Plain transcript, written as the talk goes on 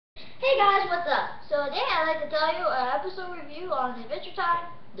Hey guys, what's up? So today I'd like to tell you an episode review on Adventure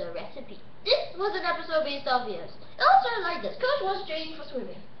Time, The Recipe. This was an episode based off yes. It all started like this. Coach was training for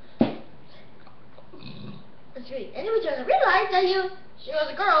swimming. That's right. And then we turned to realize that she was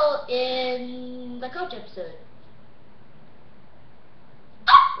a girl in the coach episode.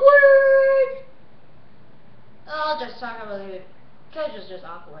 Awkward! I'll just talk about it. Coach was just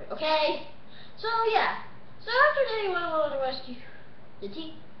awkward, okay? So yeah. So after that he went on to rescue the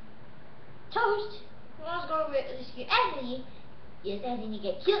team. Toast, who was going to rescue Anthony, yes, Anthony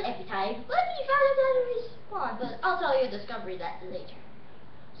get killed every time, but he found out that it was spawn, but I'll tell you a discovery that later.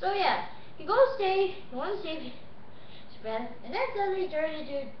 So yeah, he wants to save his friend, and then suddenly turn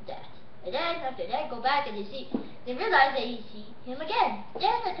into death. And then after that, go back and they realize that he see him again.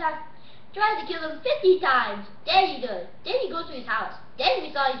 Then tries to kill him 50 times. Then he does. Then he goes to his house. Then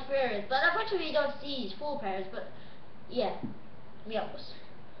we saw his parents, but unfortunately we don't see his full parents, but yeah, we almost.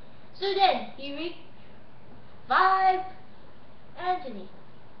 So then he revived Anthony.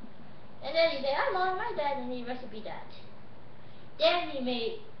 And then he said, I'm on my dad, and he recipe that. Then he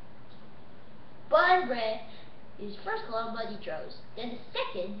made bun bread, his first clone, but he chose. Then the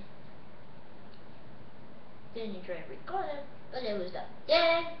second, then he tried to record it, but it was done.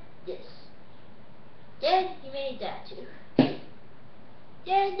 Then this. Then he made that too.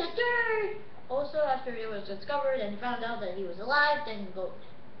 Then the third, also after it was discovered and found out that he was alive, then he voted.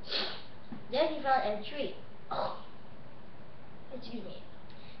 Then he found a tree. Oh, excuse me.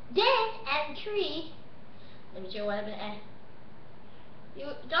 Then and tree. Let me show you what happened. You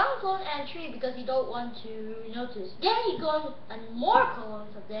don't clone and tree because you don't want to notice. Then he cloned more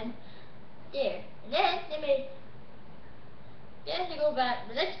clones of them there. And then Then they go back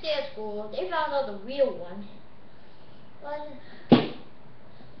the next day at school. They found out the real one.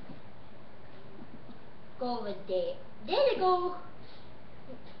 Go over there. Then they go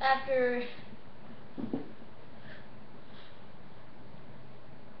after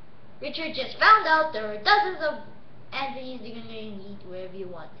Richard just found out there were dozens of Anthony's you can eat wherever you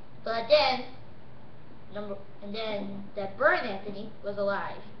want. But then that burned Anthony was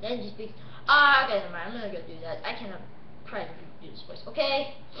alive. Then he speaks, okay, never mind, I'm gonna go do that. I cannot try to do this voice,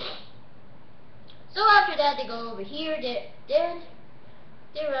 okay? So after that they go over here, then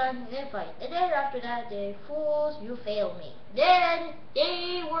they run and then fight. And then after that they fools, you failed me. Then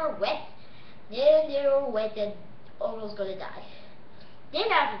they were wet. Then they were wet and almost gonna die.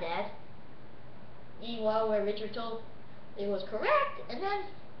 Then after that, meanwhile where Richard told it was correct, and then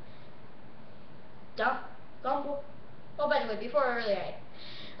Gumball. Oh, by the way, before earlier,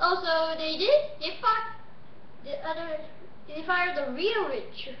 also they fired the real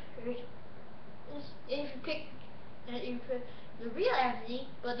Richard. If you pick the real Anthony,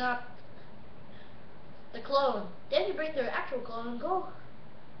 but not the clone. Then you bring the actual clone and go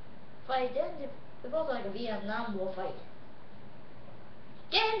fight. Then they both like a Vietnam War fight.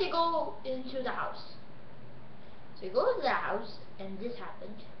 Then they go into the house. So you go to the house, and this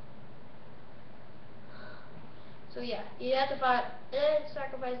happened. So yeah, you have to fight, then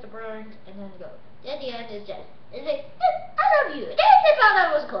sacrifice the burns, and then go. Then the end is death. And they say, I love you. Then they found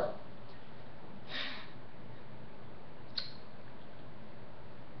out it was a clone.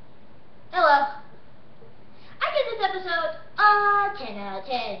 Hello. I give this episode a 10 out of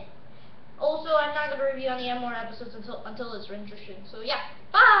 10. Also, I'm not going to review any more episodes until it's interesting. So yeah,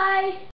 bye!